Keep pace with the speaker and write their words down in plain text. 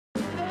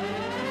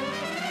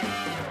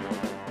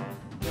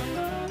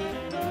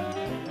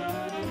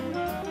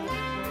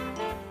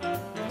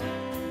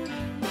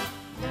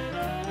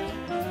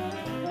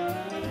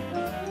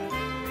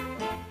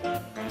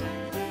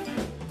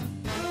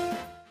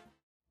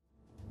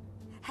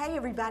Hey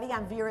everybody,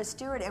 I'm Vera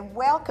Stewart and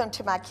welcome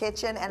to my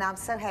kitchen, and I'm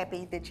so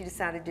happy that you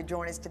decided to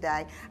join us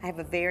today. I have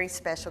a very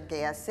special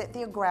guest.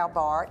 Cynthia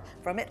Graubart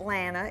from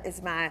Atlanta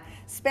is my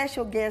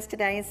special guest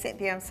today, and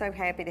Cynthia, I'm so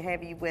happy to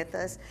have you with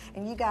us.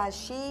 And you guys,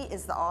 she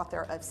is the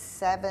author of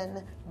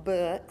 7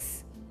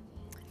 books.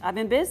 I've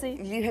been busy.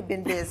 You have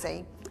been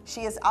busy.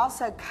 She has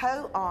also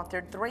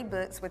co-authored 3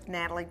 books with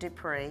Natalie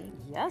Dupree.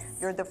 Yes.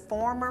 You're the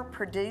former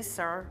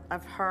producer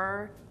of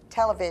her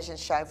television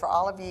show. For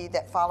all of you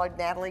that followed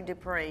Natalie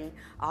Dupree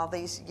all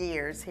these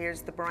years,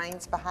 here's the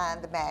brains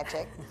behind the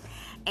magic.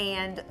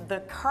 And the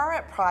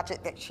current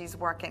project that she's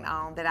working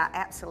on that I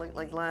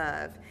absolutely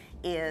love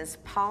is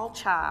Paul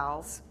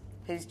Childs,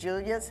 who's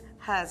Julia's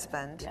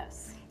husband.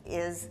 Yes.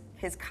 Is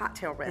his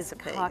cocktail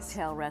recipes. His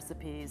cocktail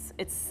recipes.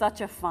 It's such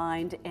a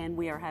find, and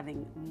we are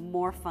having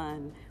more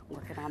fun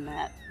working on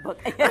that book.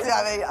 I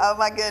mean, oh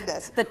my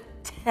goodness. The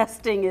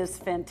testing is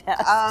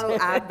fantastic. Oh,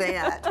 I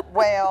bet.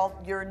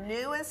 Well, your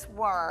newest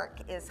work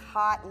is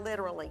hot,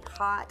 literally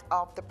hot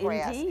off the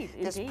press. Indeed,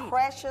 this indeed.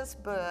 precious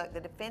book,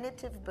 the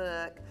definitive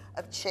book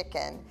of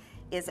chicken,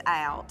 is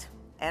out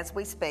as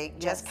we speak,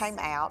 just came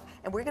out,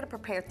 and we're going to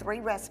prepare 3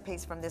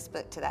 recipes from this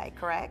book today,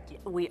 correct?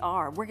 We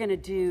are. We're going to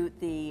do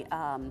the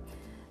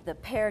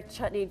pear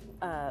chutney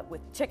with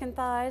chicken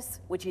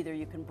thighs, which either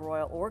you can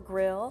broil or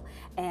grill,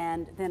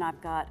 and then I've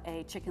got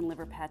a chicken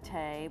liver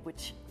pate,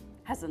 which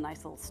has a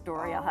nice little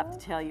story I'll have to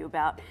tell you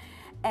about.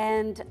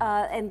 And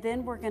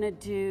then we're going to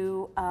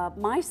do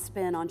my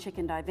spin on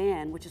chicken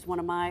Divan, which is one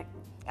of my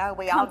all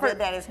did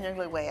that as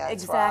newlyweds,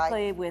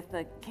 exactly, right? with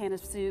a can of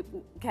soup,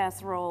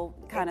 casserole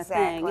kind of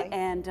thing.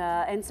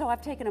 And so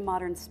I've taken a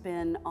modern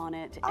spin on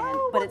it,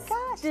 but it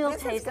still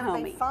tastes homey. This is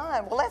going to be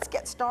fun. Well, let's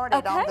get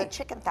started on the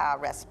chicken thigh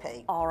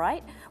recipe. All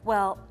right.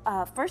 Well,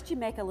 first you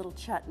make a little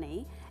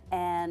chutney,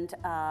 and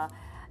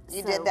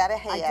you did that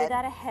ahead. I did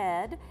that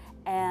ahead,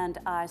 and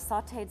I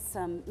sautéed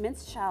some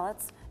minced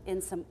shallots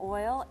in some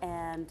oil,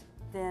 and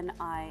then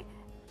I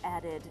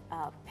added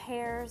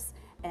pears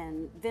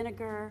and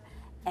vinegar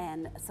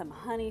and some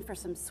honey for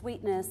some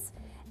sweetness,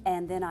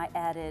 and then I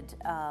added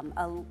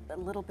a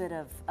little bit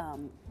of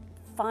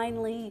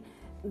finely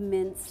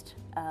minced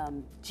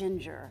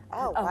ginger.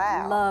 Oh,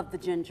 wow. Love the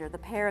ginger, the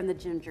pear and the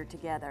ginger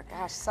together.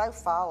 Gosh, so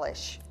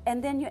fallish.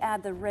 And then you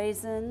add the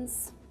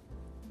raisins.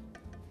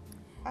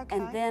 Okay.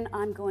 And then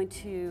I'm going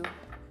to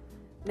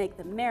make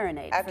the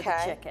marinade for the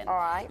chicken. All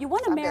right. You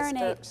want to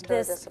marinate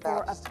this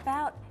for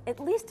about at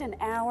least an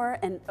hour,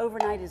 and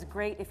overnight is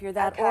great if you're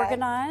that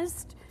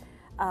organized.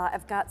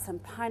 I've got some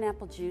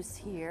pineapple juice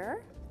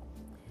here,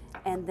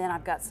 and then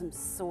I've got some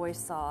soy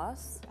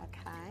sauce.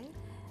 Okay.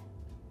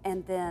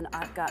 And then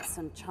I've got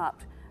some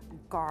chopped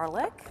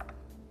garlic.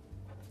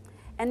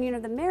 And you know,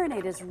 the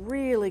marinade is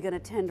really going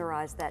to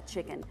tenderize that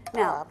chicken.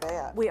 Now, I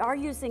bet. we are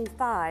using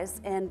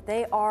thighs, and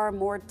they are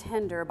more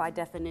tender by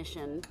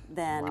definition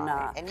than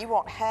and you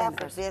want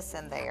half of this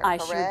in there, I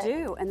correct?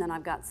 sure do. And then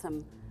I've got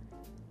some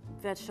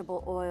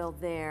vegetable oil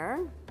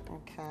there.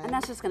 Okay. And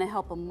that's just going to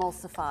help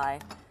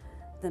emulsify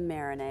the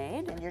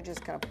marinade. And you're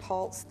just going to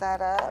pulse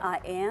that up. I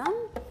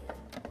am.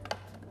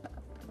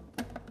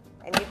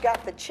 And you've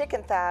got the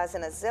chicken thighs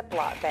in a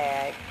Ziploc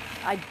bag.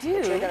 I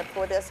do. That you're going to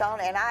pour this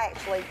on, and I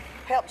actually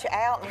helped you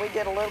out, and we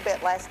did a little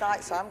bit last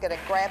night, so I'm going to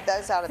grab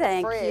those out of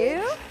the fridge. Thank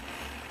you.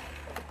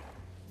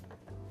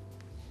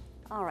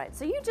 All right,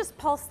 so you just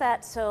pulse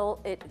that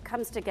so it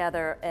comes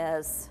together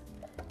as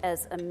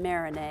a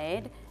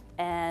marinade,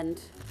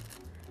 and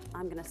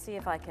I'm going to see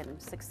if I can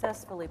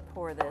successfully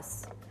pour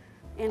this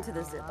into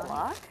the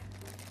Ziploc.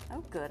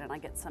 Oh, good, and I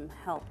get some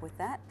help with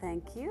that.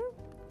 Thank you.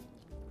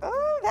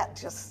 Oh, that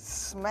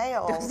just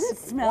smells Doesn't it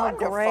smell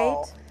wonderful.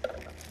 great?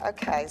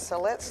 Okay, so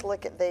let's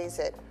look at these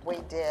that we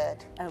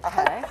did.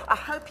 Okay. I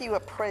hope you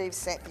approve,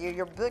 Cynthia.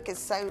 Your book is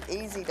so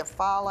easy to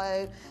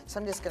follow, so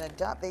I'm just going to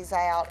dump these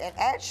out. And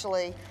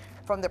actually,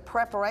 from the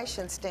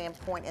preparation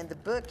standpoint in the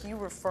book, you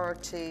refer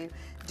to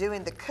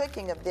doing the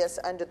cooking of this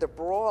under the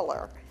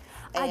broiler.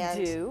 And I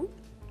do.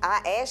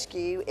 I asked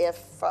you if,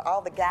 for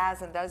all the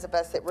guys and those of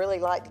us that really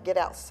like to get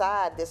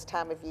outside this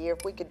time of year,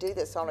 if we could do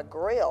this on a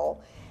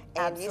grill.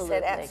 And you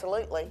said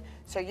absolutely.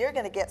 So you're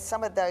going to get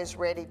some of those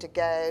ready to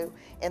go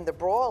in the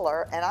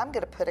broiler, and I'm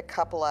going to put a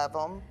couple of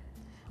them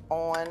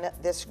on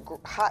this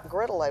hot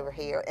griddle over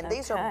here. And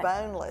these are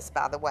boneless,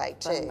 by the way,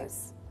 too.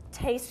 Boneless.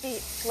 Tasty,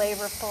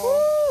 flavorful.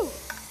 Woo!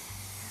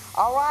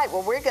 All right,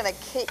 well, we're going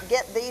to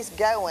get these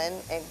going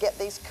and get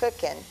these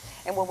cooking.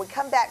 And when we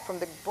come back from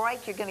the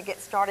break, you're going to get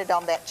started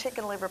on that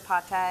chicken liver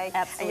pate.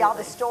 Absolutely. And y'all,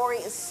 the story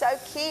is so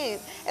cute.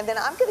 And then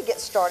I'm going to get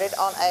started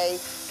on a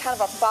kind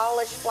of a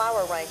fallish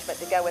flower arrangement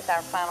to go with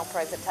our final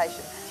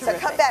presentation.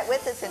 Terrific. So come back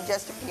with us in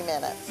just a few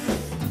minutes.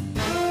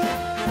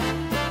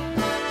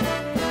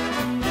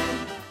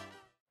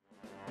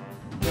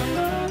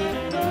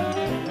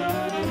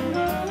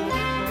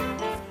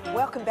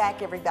 Welcome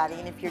back, everybody,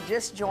 and if you're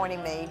just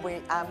joining me,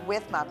 I'm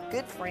with my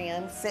good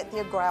friend,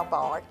 Cynthia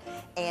Graubart,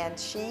 and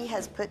she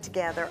has put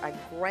together a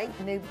great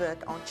new book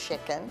on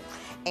chicken,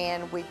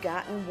 and we've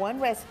gotten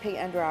one recipe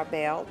under our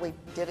belt. We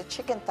did a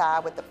chicken thigh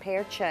with the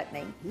pear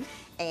chutney,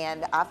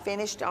 and I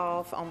finished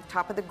off on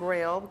top of the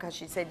grill because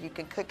she said you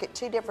can cook it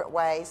 2 different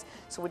ways.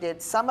 So we did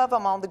some of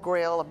them on the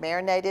grill, a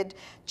marinated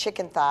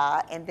chicken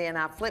thigh, and then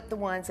I flipped the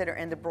ones that are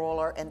in the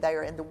broiler, and they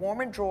are in the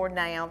warmer drawer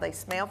now. They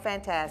smell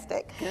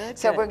fantastic.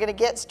 So we're going to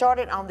get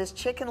started on this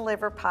chicken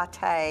liver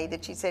pate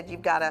that she said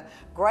you've got a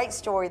great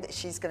story that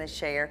she's going to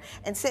share.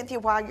 And Cynthia,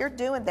 while you're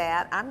doing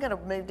that, I'm going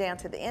to move down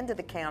to the end of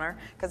the counter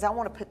because I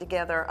want to put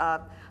together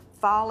a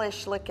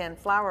fallish looking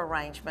flower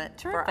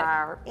arrangement for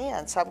our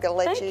end. So I'm going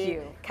to let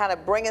you kind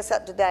of bring us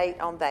up to date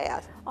on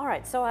that. All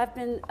right, so I've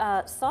been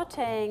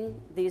sauteing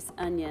these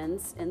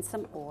onions in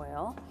some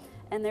oil,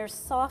 and they're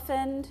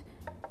softened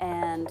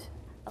and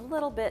a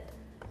little bit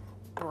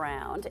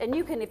browned. And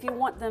you can, if you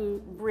want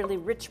them really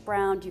rich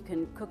browned, you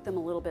can cook them a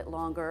little bit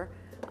longer.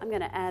 I'm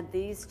going to add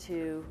these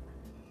to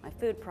my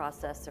food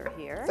processor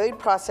here. Food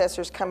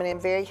processor's coming in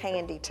very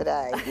handy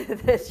today.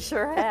 It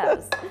sure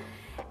has.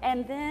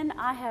 And then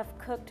I have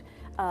cooked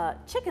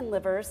chicken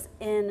livers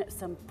in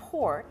some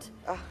port,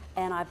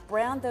 and I've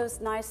browned those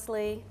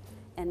nicely,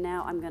 and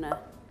now I'm going to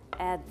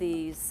add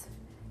these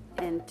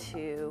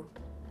into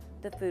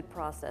the food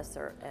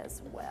processor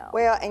as well.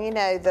 Well, and you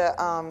know,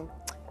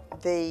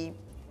 the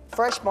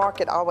Fresh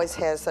Market always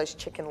has those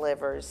chicken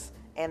livers,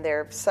 and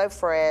they're so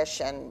fresh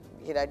and,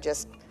 you know,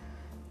 just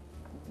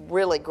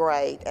really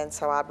great, and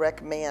so I'd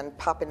recommend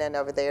popping in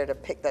over there to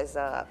pick those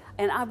up.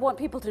 And I want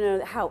people to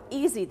know how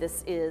easy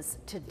this is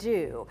to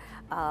do.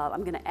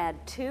 I'm going to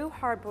add 2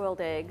 hard-boiled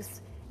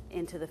eggs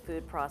into the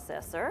food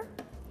processor,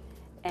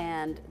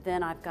 and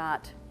then I've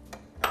got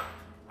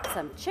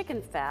some chicken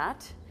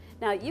fat.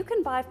 Now you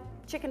can buy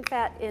chicken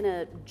fat in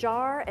a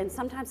jar, and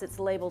sometimes it's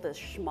labeled as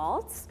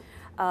schmaltz,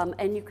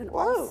 and you can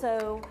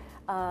also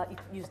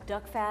use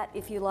duck fat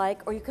if you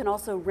like, or you can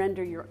also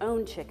render your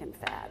own chicken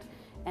fat.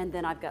 And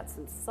then I've got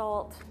some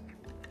salt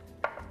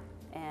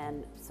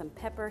and some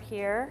pepper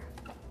here,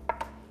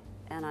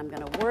 and I'm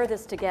going to whir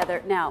this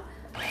together. Now,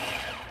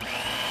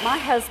 my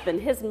husband,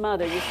 his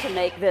mother used to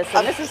make this,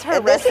 and this is her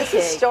recipe. This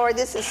is a story.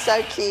 This is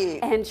so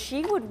cute. And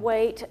she would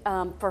wait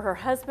for her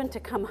husband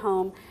to come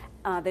home.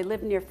 They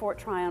lived near Fort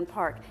Tryon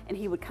Park, and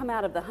he would come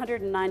out of the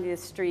 190th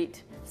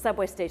Street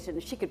subway station,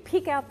 and she could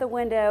peek out the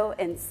window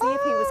and see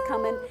if he was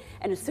coming,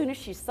 and as soon as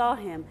she saw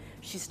him,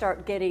 she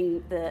started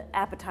getting the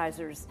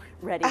appetizers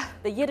ready.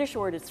 The Yiddish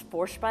word is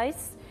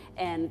Vorspeise,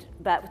 and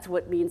that's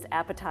what means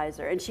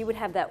appetizer, and she would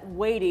have that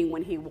waiting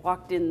when he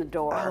walked in the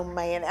door. Oh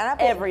man, and I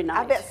bet, every night.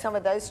 I bet some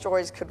of those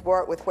stories could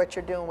work with what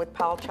you're doing with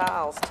Paul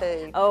Childs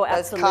too. Oh,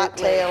 absolutely. Those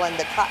cocktail and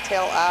the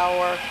cocktail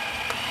hour.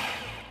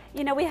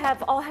 You know, we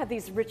all have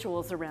these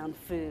rituals around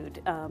food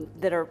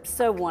that are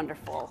so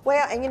wonderful.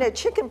 Well, and you know,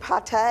 chicken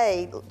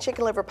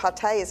liver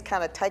pate is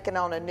kind of taken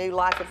on a new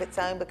life of its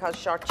own because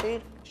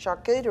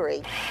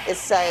charcuterie is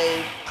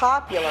so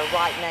popular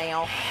right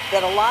now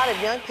that a lot of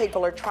young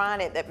people are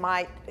trying it that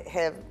might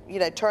have, you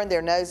know, turned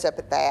their nose up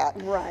at that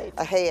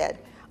ahead.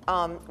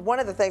 One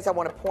of the things I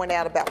want to point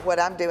out about what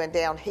I'm doing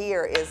down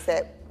here is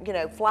that, you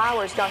know,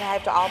 flowers don't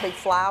have to all be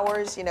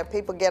flowers. You know,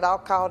 people get all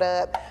caught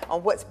up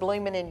on what's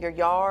blooming in your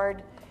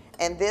yard.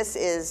 And this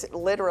is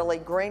literally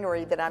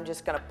greenery that I'm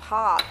just going to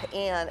pop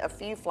in a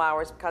few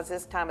flowers because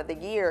this time of the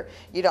year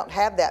you don't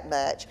have that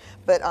much.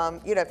 But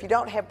you know, if you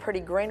don't have pretty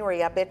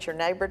greenery, I bet your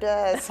neighbor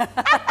does.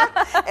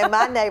 And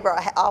my neighbor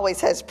always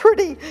has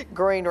pretty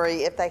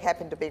greenery if they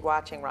happen to be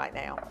watching right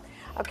now.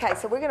 Okay,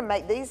 so we're going to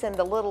make these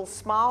into little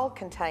small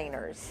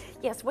containers.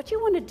 Yes, what you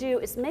want to do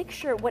is make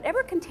sure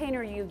whatever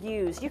container you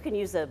use, you can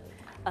use a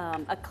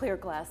clear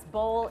glass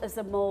bowl as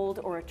a mold,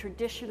 or a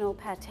traditional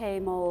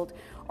pate mold,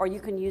 or you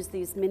can use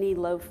these mini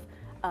loaf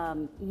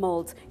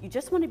molds. You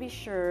just want to be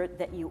sure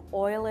that you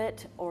oil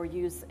it or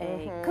use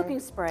a cooking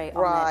spray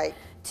on it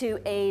to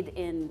aid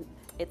in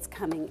its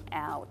coming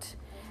out.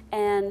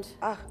 And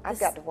I've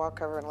got to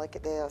walk over and look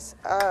at this.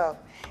 Oh,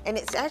 and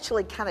it's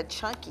actually kind of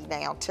chunky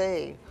now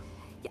too.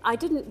 I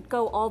didn't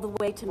go all the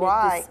way to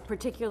make this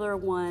particular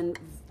one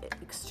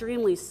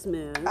extremely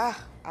smooth.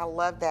 I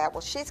love that.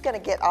 Well, she's going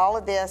to get all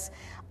of this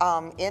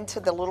into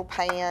the little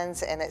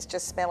pans, and it's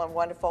just smelling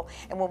wonderful.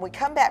 And when we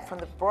come back from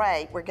the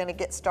break, we're going to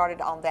get started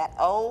on that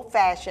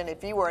old-fashioned,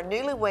 if you were a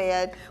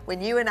newlywed,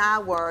 when you and I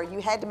were, you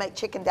had to make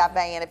chicken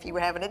divan if you were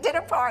having a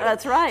dinner party.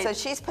 That's right. So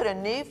she's put a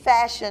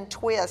new-fashioned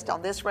twist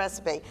on this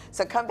recipe.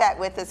 So come back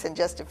with us in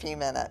just a few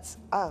minutes.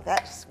 Oh,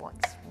 that just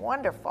looks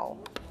wonderful.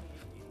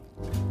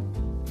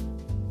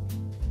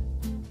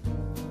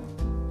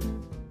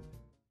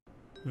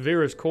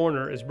 Vera's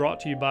Corner is brought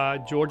to you by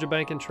Georgia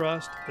Bank &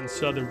 Trust and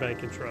Southern Bank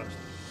 & Trust.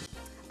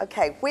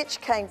 Okay, which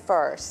came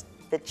first,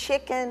 the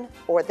chicken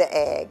or the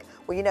egg?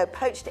 Well, you know,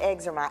 poached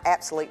eggs are my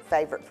absolute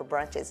favorite for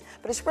brunches,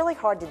 but it's really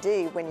hard to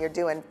do when you're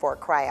doing for a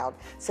crowd.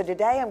 So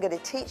today I'm going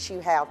to teach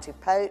you how to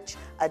poach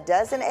a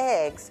dozen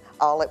eggs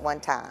all at one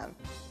time.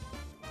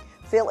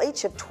 Fill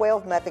each of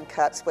 12 muffin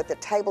cups with a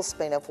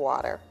tablespoon of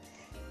water.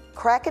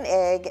 Crack an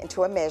egg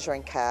into a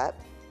measuring cup.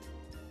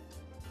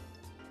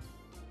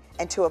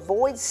 And to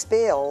avoid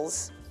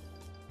spills,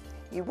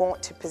 you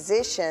want to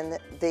position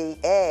the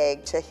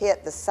egg to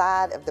hit the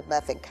side of the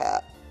muffin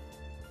cup.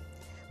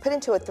 Put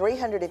into a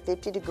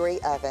 350-degree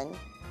oven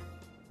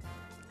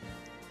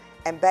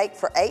and bake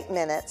for 8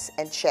 minutes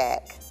and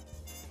check.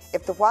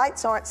 If the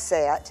whites aren't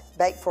set,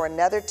 bake for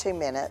another 2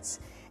 minutes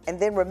and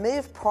then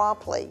remove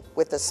promptly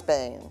with a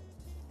spoon.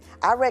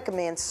 I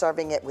recommend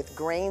serving it with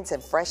greens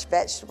and fresh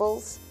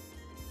vegetables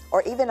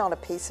or even on a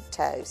piece of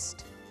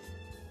toast.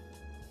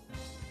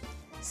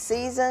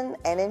 Season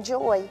and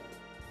enjoy.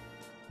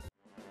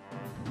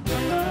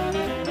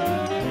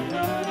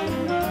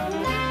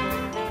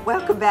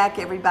 Welcome back,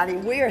 everybody.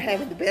 We are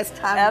having the best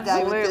time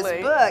today with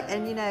this book.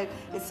 And you know,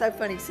 it's so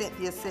funny,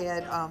 Cynthia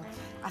said,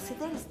 I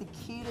said, that is the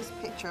cutest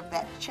picture of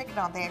that chicken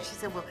on there. And she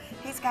said, well,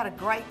 he's got a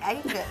great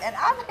agent. And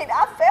I mean,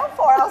 I fell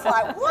for it. I was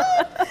like,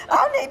 what?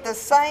 I need the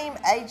same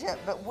agent.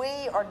 But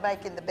we are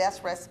making the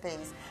best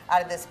recipes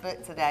out of this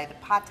book today. The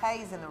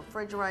pate's in the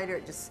refrigerator.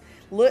 It just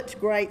looked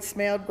great,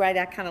 smelled great.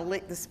 I kind of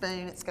licked the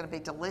spoon. It's going to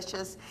be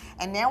delicious.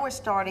 And now we're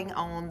starting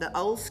on the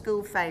old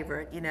school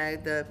favorite, you know,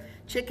 the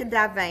chicken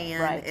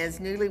divan. Right. As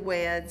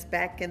newlyweds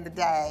back in the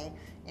day.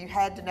 You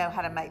had to know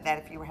how to make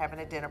that if you were having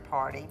a dinner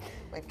party.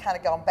 We've kind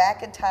of gone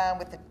back in time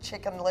with the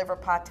chicken liver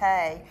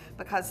pate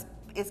because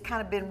it's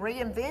kind of been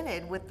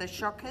reinvented with the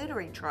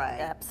charcuterie tray.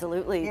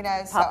 Absolutely. You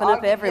know, popping so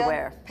up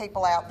everywhere.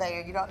 People out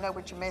there, you don't know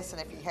what you're missing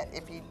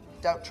if you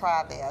don't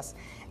try this.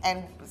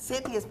 And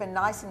Cynthia's been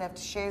nice enough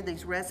to share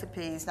these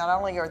recipes. Not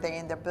only are they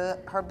in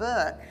her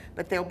book,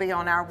 but they'll be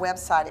on our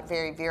website at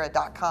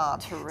VeryVera.com.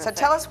 Terrific. So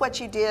tell us what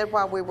you did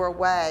while we were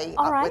away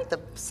with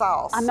the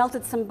sauce. I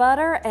melted some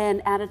butter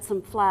and added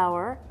some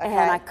flour, Okay.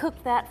 and I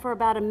cooked that for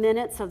about a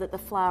minute so that the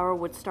flour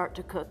would start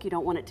to cook. You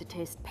don't want it to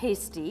taste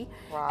pasty.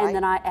 Right. And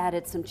then I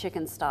added some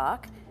chicken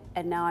stock,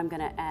 and now I'm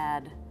going to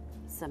add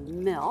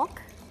some milk.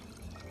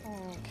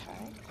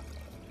 Okay.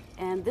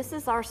 And this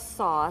is our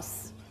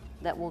sauce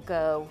that will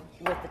go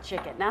with the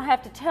chicken. Now I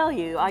have to tell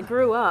you, I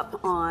grew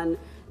up on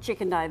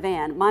chicken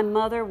divan. My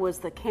mother was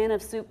the can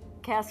of soup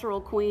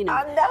casserole queen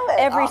of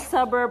every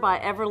suburb I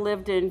ever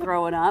lived in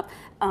growing up.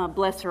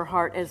 Bless her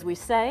heart, as we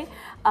say.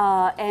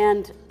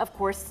 And of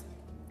course,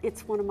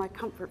 it's one of my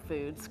comfort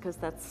foods because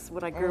that's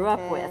what I grew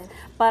up with.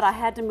 But I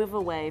had to move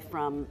away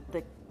from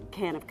the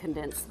can of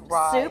condensed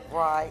soup.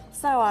 Right.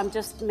 So I'm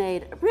just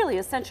made really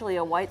essentially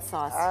a white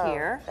sauce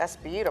here. That's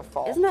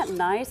beautiful. Isn't that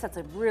nice? That's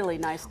a really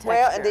nice texture.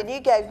 Well, and then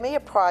you gave me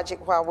a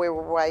project while we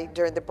were away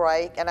during the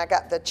break, and I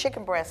got the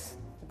chicken breasts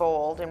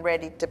boiled and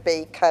ready to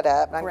be cut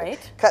up. And I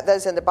cut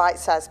those into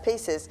bite-sized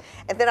pieces.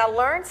 And then I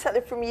learned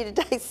something from you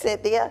today,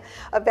 Cynthia,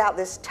 about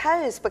this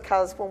toast,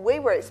 because when we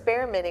were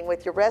experimenting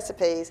with your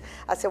recipes,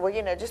 I said, well,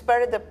 you know, just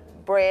butter the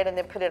bread and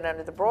then put it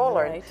under the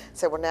broiler. Right. And I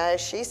said, well, no,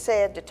 she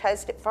said to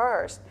toast it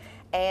first.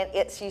 And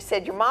you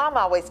said your mom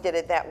always did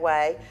it that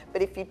way,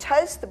 but if you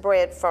toast the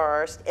bread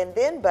first and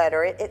then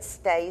butter it, it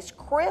stays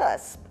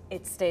crisp.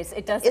 It stays,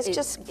 it does. It's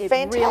just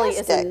fantastic. It really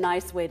is a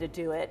nice way to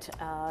do it.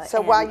 So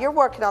while you're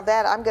working on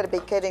that, I'm going to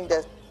be getting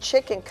the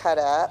chicken cut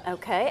up.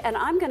 Okay, and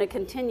I'm going to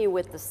continue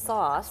with the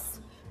sauce.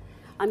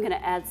 I'm going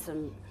to add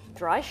some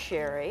dry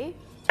sherry,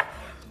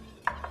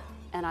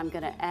 and I'm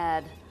going to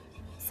add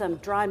some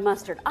dry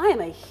mustard. I am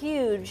a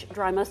huge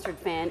dry mustard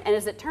fan, and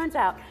as it turns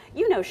out,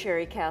 you know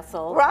Sherry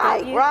Castle, right?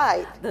 don't you?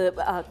 Right.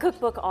 The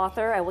cookbook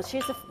author. Well,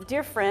 she's a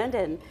dear friend,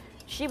 and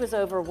she was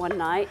over one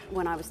night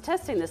when I was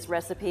testing this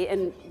recipe,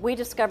 and we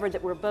discovered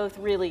that we're both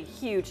really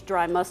huge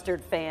dry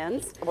mustard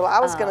fans. Well, I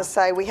was going to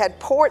say we had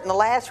port in the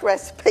last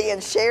recipe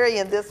and sherry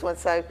in this one,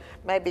 so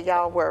maybe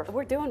y'all were.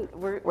 We're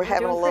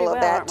having doing a little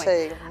of that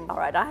too. All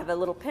right, I have a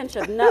little pinch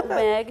of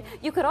nutmeg.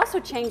 You could also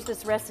change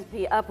this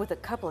recipe up with a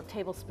couple of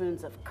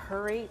tablespoons of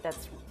curry.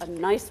 That's a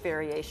nice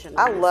variation.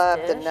 I love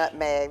the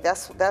nutmeg.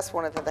 That's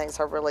one of the things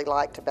I really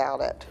liked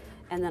about it.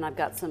 And then I've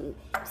got some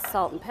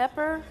salt and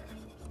pepper.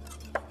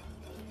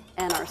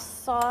 And our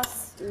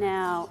sauce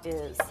now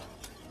is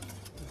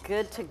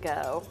good to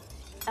go.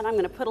 And I'm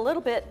going to put a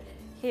little bit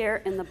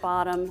here in the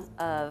bottom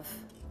of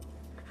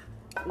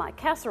my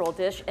casserole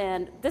dish.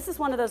 And this is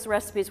one of those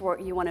recipes where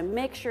you want to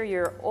make sure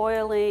you're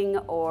oiling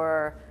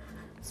or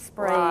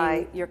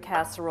spraying your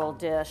casserole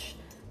dish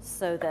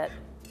so that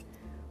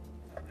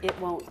it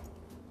won't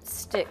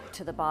stick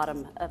to the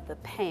bottom of the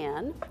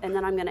pan. And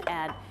then I'm going to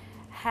add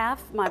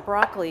half my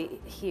broccoli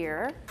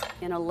here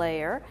in a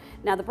layer.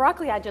 Now the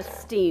broccoli I just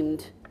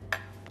steamed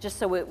just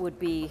so it would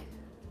be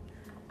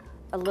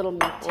a little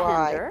more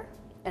tender.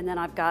 And then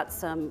I've got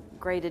some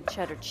grated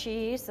cheddar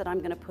cheese that I'm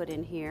going to put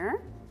in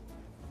here.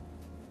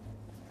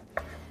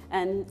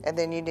 And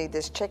then you need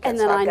this chicken. And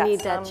then so I need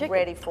that chicken.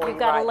 Ready for You've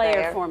got a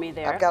layer for me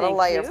there. I've got a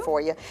layer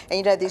for you. And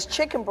you know, these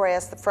chicken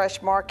breasts, the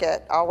Fresh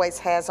Market always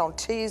has on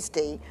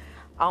Tuesday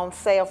on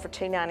sale for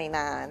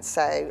 $2.99.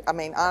 So, I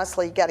mean,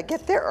 honestly, you got to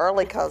get there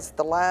early because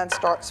the line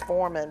starts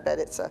forming, but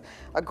it's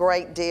a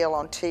great deal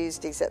on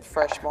Tuesdays at the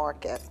Fresh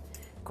Market.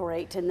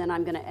 Great, and then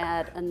I'm going to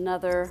add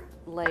another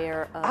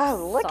layer of sauce.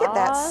 Oh, look sauce. at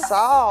that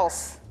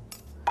sauce.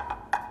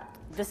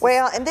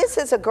 And this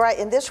is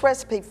and this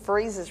recipe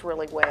freezes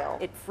really well.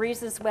 It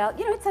freezes well.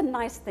 You know, it's a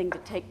nice thing to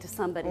take to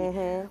somebody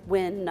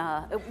when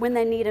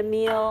they need a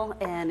meal,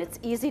 and it's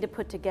easy to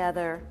put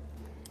together.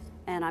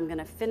 And I'm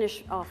gonna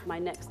finish off my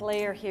next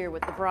layer here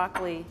with the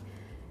broccoli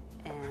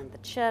and the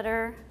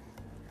cheddar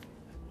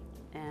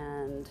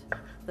and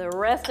the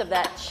rest of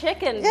that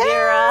chicken,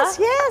 Vera.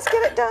 Yes,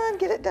 get it done,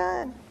 get it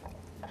done.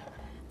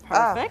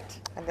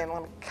 Perfect. And then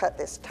let me cut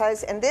this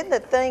toast. And then the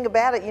thing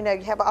about it, you know,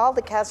 you have all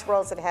the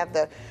casseroles that have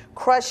the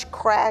crushed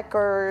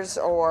crackers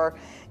or,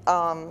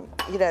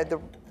 you know,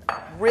 the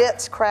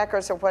Ritz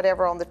crackers or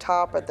whatever on the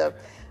top, or the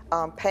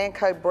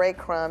panko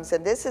breadcrumbs.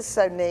 And this is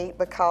so neat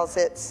because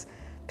it's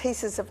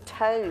pieces of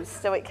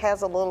toast, so it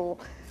has a little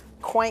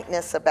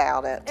quaintness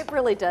about it. It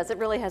really does. It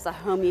really has a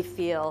homey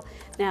feel.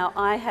 Now,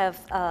 I have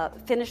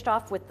finished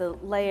off with the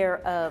layer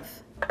of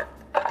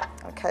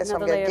Okay, so I'm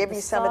going to give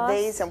you some of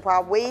these, and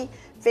while we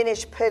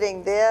finish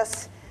putting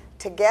this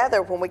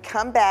together, when we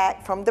come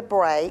back from the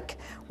break,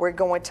 we're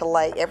going to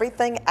lay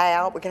everything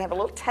out. We're going to have a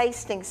little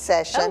tasting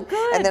session,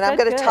 and then I'm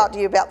going to talk to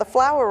you about the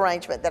flour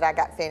arrangement that I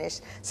got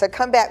finished. So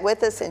come back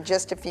with us in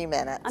just a few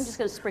minutes. I'm just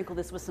going to sprinkle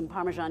this with some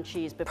Parmesan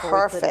cheese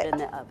before we put it in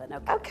the oven.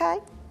 Okay.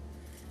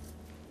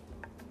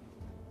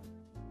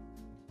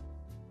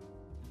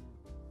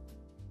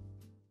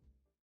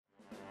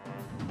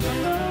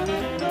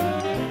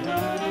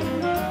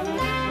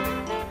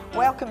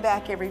 Welcome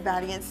back,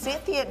 everybody, and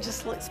Cynthia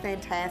just looks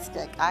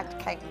fantastic. I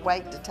can't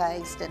wait to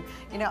taste. And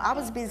you know, I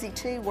was busy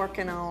too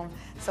working on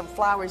some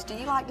flowers. Do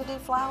you like to do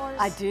flowers?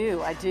 I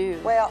do, I do.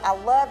 Well, I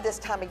love this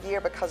time of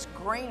year because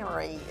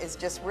greenery is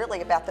just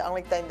really about the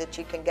only thing that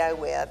you can go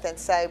with. And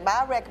so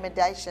my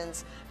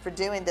recommendations for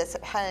doing this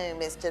at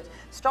home is to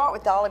start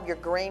with all of your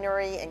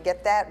greenery and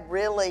get that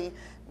really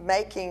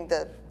making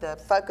the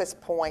focus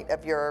point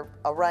of your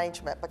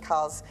arrangement,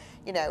 because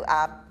you know,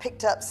 I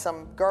picked up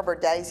some Gerber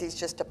daisies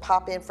just to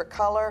pop in for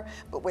color,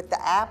 but with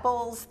the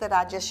apples that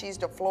I just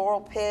used a floral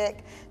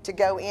pick to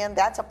go in,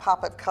 that's a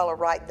pop of color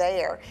right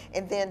there.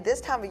 And then this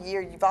time of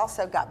year, you've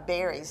also got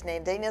berries.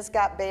 Nandina's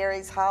got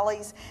berries,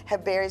 hollies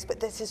have berries, but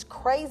there's this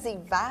crazy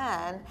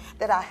vine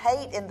that I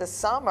hate in the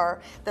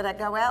summer that I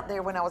go out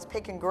there when I was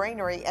picking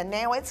greenery, and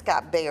now it's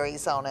got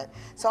berries on it.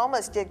 So I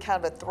almost did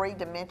kind of a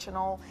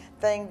three-dimensional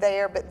thing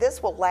there, but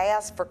this will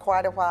last for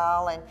quite a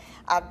while. And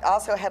I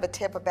also have a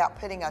tip about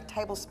putting a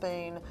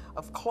tablespoon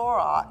of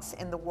Clorox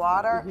in the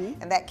water,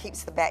 and that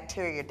keeps the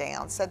bacteria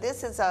down. So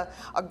this is a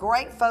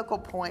great focal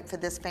point for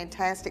this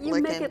fantastic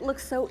looking. You make it look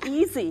so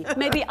easy.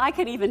 Maybe I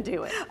could even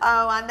do it.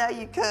 Oh, I know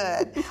you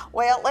could.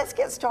 Well, let's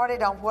get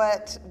started on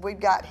what we've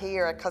got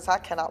here, because I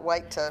cannot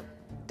wait to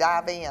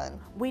dive in.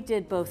 We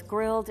did both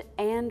grilled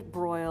and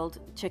broiled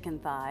chicken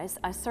thighs.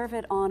 I serve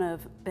it on a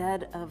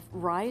bed of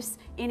rice.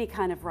 Any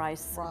kind of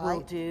rice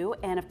will do.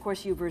 And of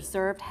course, you've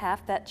reserved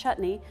half that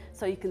chutney,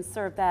 so you can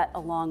serve that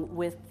along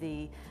with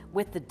the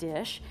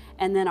dish.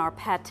 And then our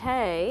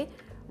pate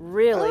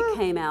really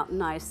came out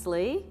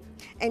nicely.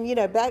 And you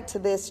know, back to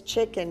this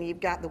chicken,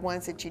 you've got the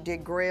ones that you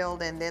did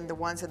grilled and then the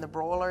ones in the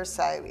broiler,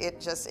 so it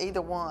just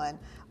either one.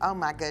 Oh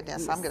my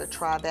goodness, I'm going to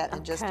try that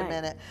in just a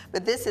minute.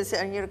 But this is,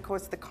 and of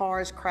course, the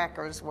Cars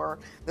crackers were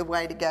the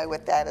way to go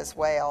with that as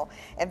well.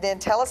 And then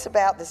tell us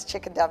about this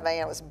chicken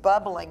divan. It was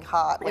bubbling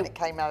hot when it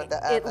came out of the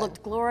oven. It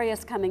looked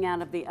glorious coming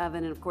out of the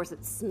oven, and of course,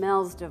 it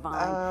smells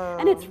divine.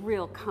 And it's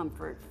real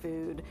comfort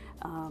food.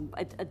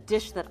 A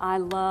dish that I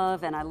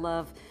love, and I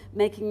love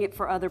making it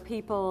for other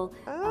people.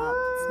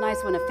 It's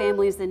nice when a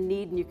family is in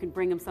need and you can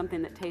bring them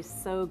something that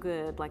tastes so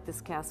good, like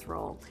this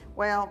casserole.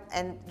 Well,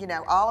 and you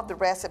know, all of the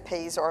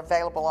recipes are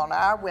available on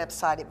our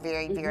website at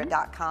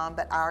VeryVera.com,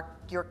 but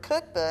your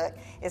cookbook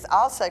is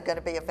also going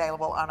to be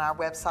available on our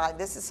website.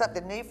 This is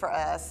something new for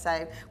us,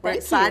 so we're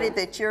excited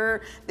that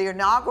you're the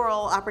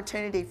inaugural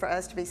opportunity for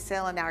us to be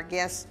selling our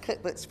guest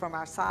cookbooks from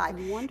our site.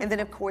 Wonderful. And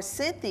then of course,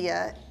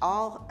 Cynthia,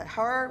 all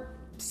her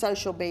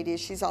social media,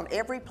 she's on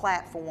every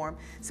platform,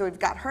 so we've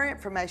got her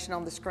information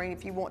on the screen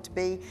if you want to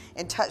be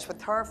in touch with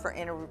her for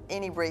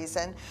any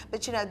reason.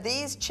 But you know,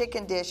 these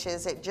chicken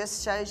dishes, it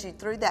just shows you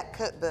through that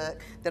cookbook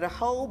that a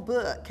whole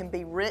book can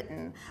be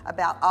written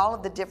about all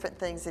of the different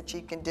things that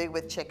you can do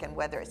with chicken,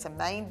 whether it's a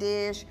main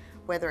dish,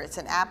 whether it's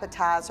an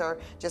appetizer,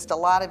 just a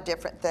lot of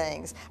different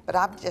things. But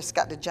I've just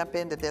got to jump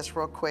into this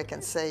real quick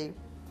and see.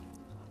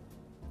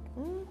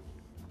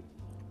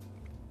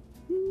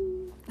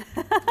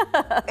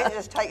 It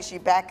just takes you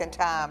back in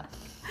time.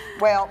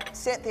 Well,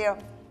 Cynthia,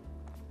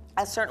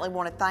 I certainly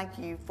want to thank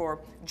you for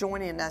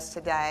joining us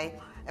today.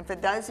 And for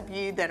those of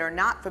you that are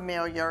not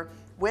familiar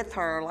with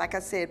her, like I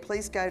said,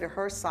 please go to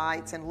her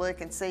sites and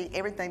look and see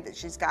everything that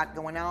she's got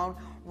going on,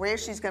 where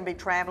she's going to be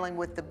traveling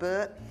with the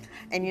book.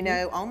 And you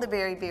know, on the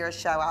Very Vera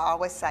show, I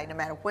always say, no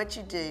matter what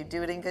you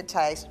do it in good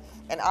taste.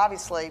 And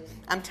obviously,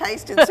 I'm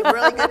tasting some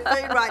really good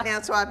food right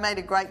now, so I've made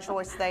a great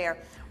choice there.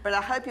 But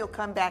I hope you'll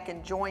come back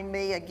and join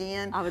me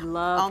again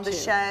on the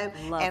show.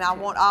 And I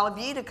want all of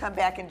you to come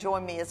back and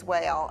join me as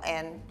well.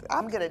 And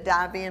I'm going to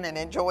dive in and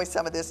enjoy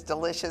some of this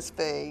delicious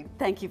food.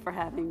 Thank you for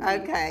having me.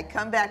 Okay,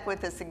 come back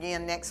with us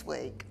again next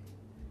week.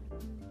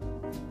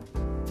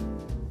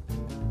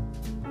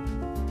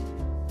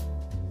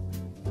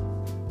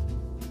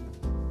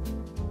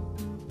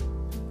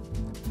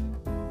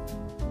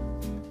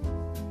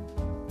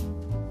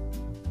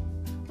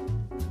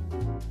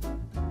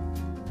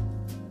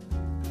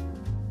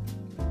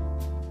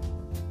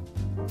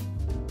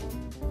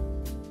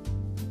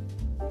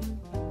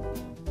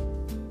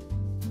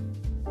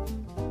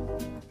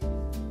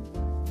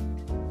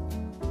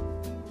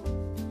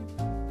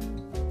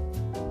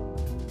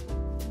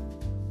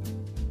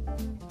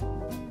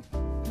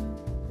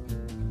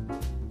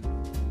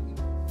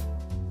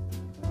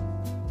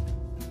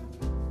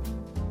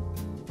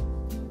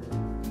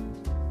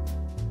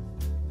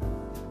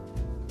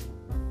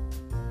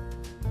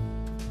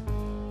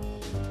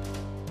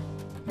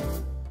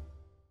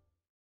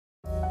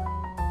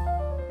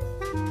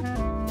 you.